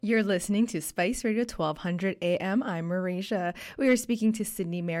You're listening to Spice Radio 1200 AM. I'm Marisha. We are speaking to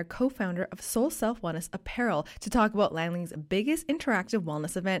Sydney Mayer, co-founder of Soul Self Wellness Apparel, to talk about Langley's biggest interactive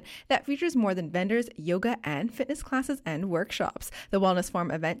wellness event that features more than vendors, yoga, and fitness classes and workshops. The Wellness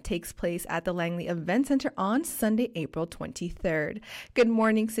Forum event takes place at the Langley Event Center on Sunday, April 23rd. Good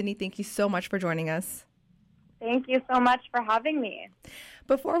morning, Sydney. Thank you so much for joining us. Thank you so much for having me.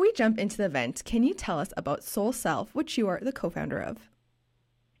 Before we jump into the event, can you tell us about Soul Self, which you are the co-founder of?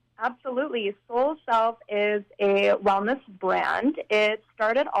 Absolutely. Soul Self is a wellness brand. It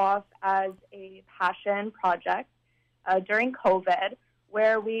started off as a passion project during COVID,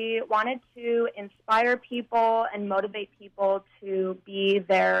 where we wanted to inspire people and motivate people to be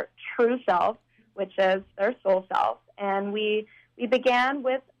their true self, which is their soul self. And we began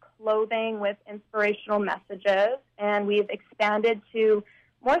with clothing with inspirational messages, and we've expanded to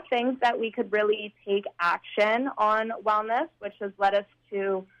more things that we could really take action on wellness, which has led us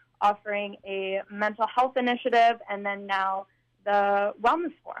to offering a mental health initiative, and then now the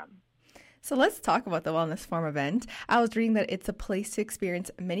Wellness Forum. So let's talk about the Wellness Forum event. I was reading that it's a place to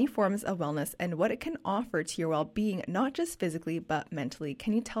experience many forms of wellness and what it can offer to your well-being, not just physically, but mentally.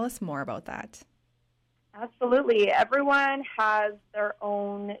 Can you tell us more about that? Absolutely. Everyone has their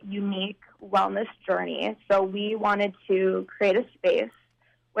own unique wellness journey. So we wanted to create a space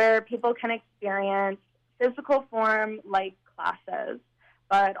where people can experience physical form like classes,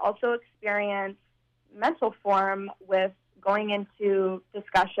 but also experience mental form with going into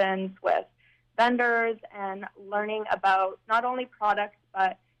discussions with vendors and learning about not only products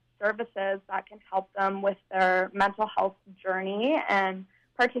but services that can help them with their mental health journey and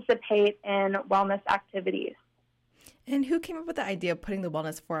participate in wellness activities. And who came up with the idea of putting the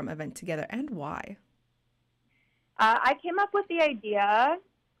Wellness Forum event together, and why? I came up with the idea.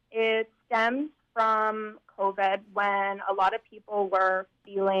 It stems from COVID, when a lot of people were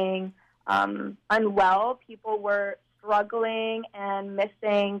feeling unwell. People were struggling and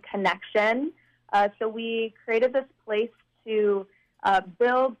missing connection. So we created this place to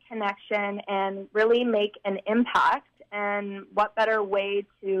build connection and really make an impact. And what better way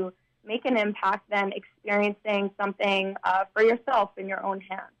to make an impact than experiencing something for yourself in your own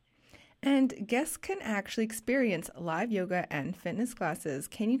hands? And guests can actually experience live yoga and fitness classes.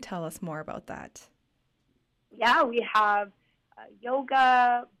 Can you tell us more about that? Yeah, we have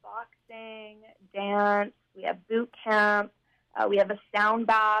yoga, boxing, dance, we have boot camp, we have a sound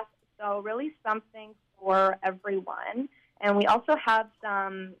bath, so really something for everyone. And we also have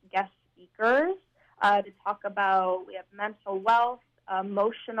some guest speakers to talk about, we have mental health,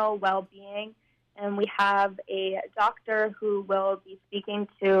 emotional well-being, and we have a doctor who will be speaking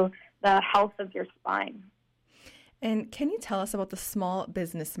to the health of your spine. And can you tell us about the small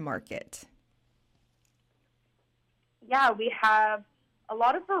business market? Yeah, we have a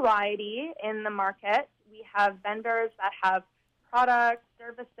lot of variety in the market. We have vendors that have products,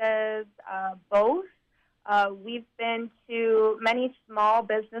 services, both. We've been to many small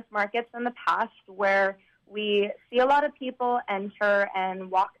business markets in the past where we see a lot of people enter and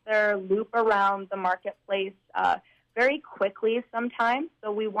walk their loop around the marketplace very quickly sometimes.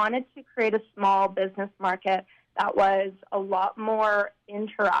 So we wanted to create a small business market that was a lot more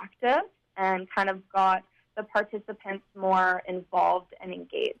interactive and kind of got the participants more involved and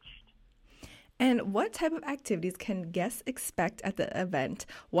engaged. And what type of activities can guests expect at the event?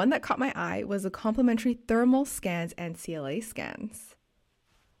 One that caught my eye was the complimentary thermal scans and CLA scans.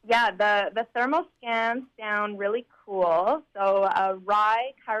 Yeah, the thermal scans sound really cool. So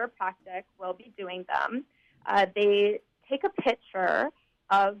Rye Chiropractic will be doing them. They take a picture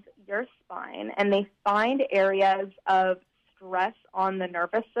of your spine and they find areas of stress on the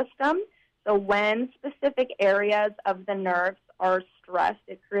nervous system. So when specific areas of the nerves are stressed,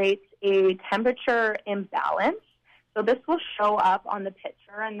 it creates a temperature imbalance. So this will show up on the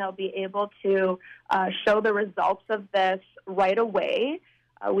picture, and they'll be able to show the results of this right away.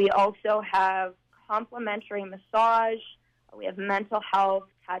 We also have complimentary massage. We have mental health,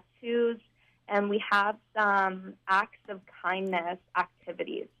 tattoos, and we have some acts of kindness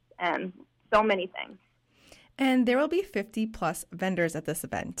activities and so many things. And there will be 50 plus vendors at this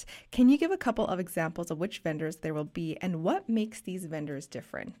event. Can you give a couple of examples of which vendors there will be and what makes these vendors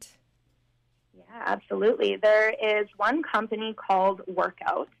different? Yeah, absolutely. There is one company called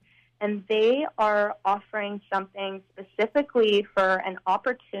Workout, and they are offering something specifically for an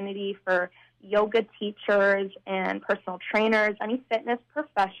opportunity for yoga teachers and personal trainers, any fitness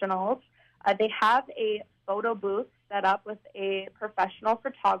professionals. They have a photo booth set up with a professional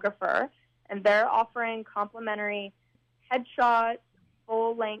photographer, and they're offering complimentary headshots,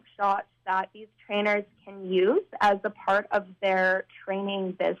 full-length shots, that these trainers can use as a part of their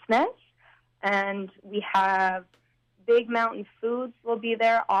training business. And we have Big Mountain Foods will be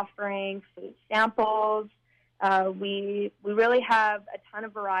there offering food samples. We really have a ton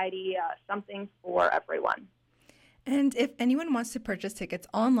of variety, something for everyone. And if anyone wants to purchase tickets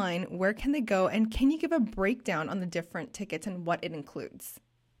online, where can they go? And can you give a breakdown on the different tickets and what it includes?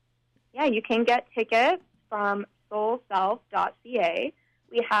 Yeah, you can get tickets from soulself.ca.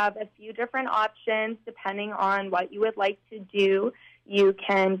 We have a few different options depending on what you would like to do. You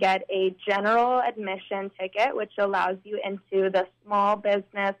can get a general admission ticket, which allows you into the small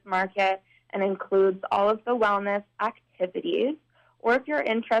business market and includes all of the wellness activities. Or if you're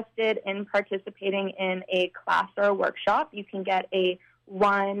interested in participating in a class or a workshop, you can get a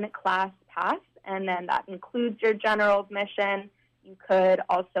one-class pass, and then that includes your general admission. You could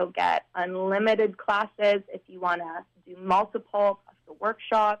also get unlimited classes if you want to do multiple plus the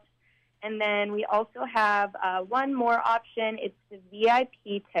workshops. And then we also have one more option. It's the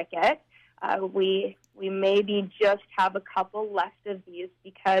VIP ticket. We maybe just have a couple left of these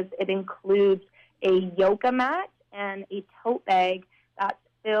because it includes a yoga mat and a tote bag that's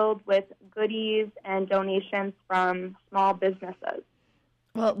filled with goodies and donations from small businesses.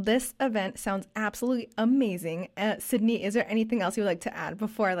 Well, this event sounds absolutely amazing. Sydney, is there anything else you would like to add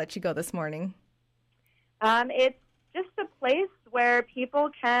before I let you go this morning? It's just a place where people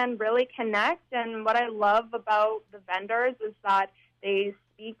can really connect, and what I love about the vendors is that they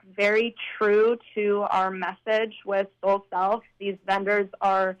speak very true to our message with Soul Self. These vendors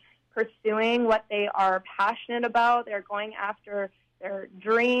are pursuing what they are passionate about. They're going after their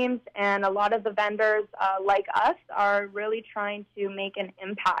dreams, and a lot of the vendors like us are really trying to make an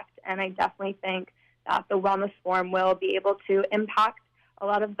impact, and I definitely think that the Wellness Forum will be able to impact a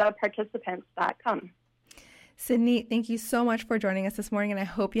lot of the participants that come. Sydney, thank you so much for joining us this morning, and I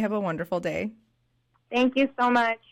hope you have a wonderful day. Thank you so much.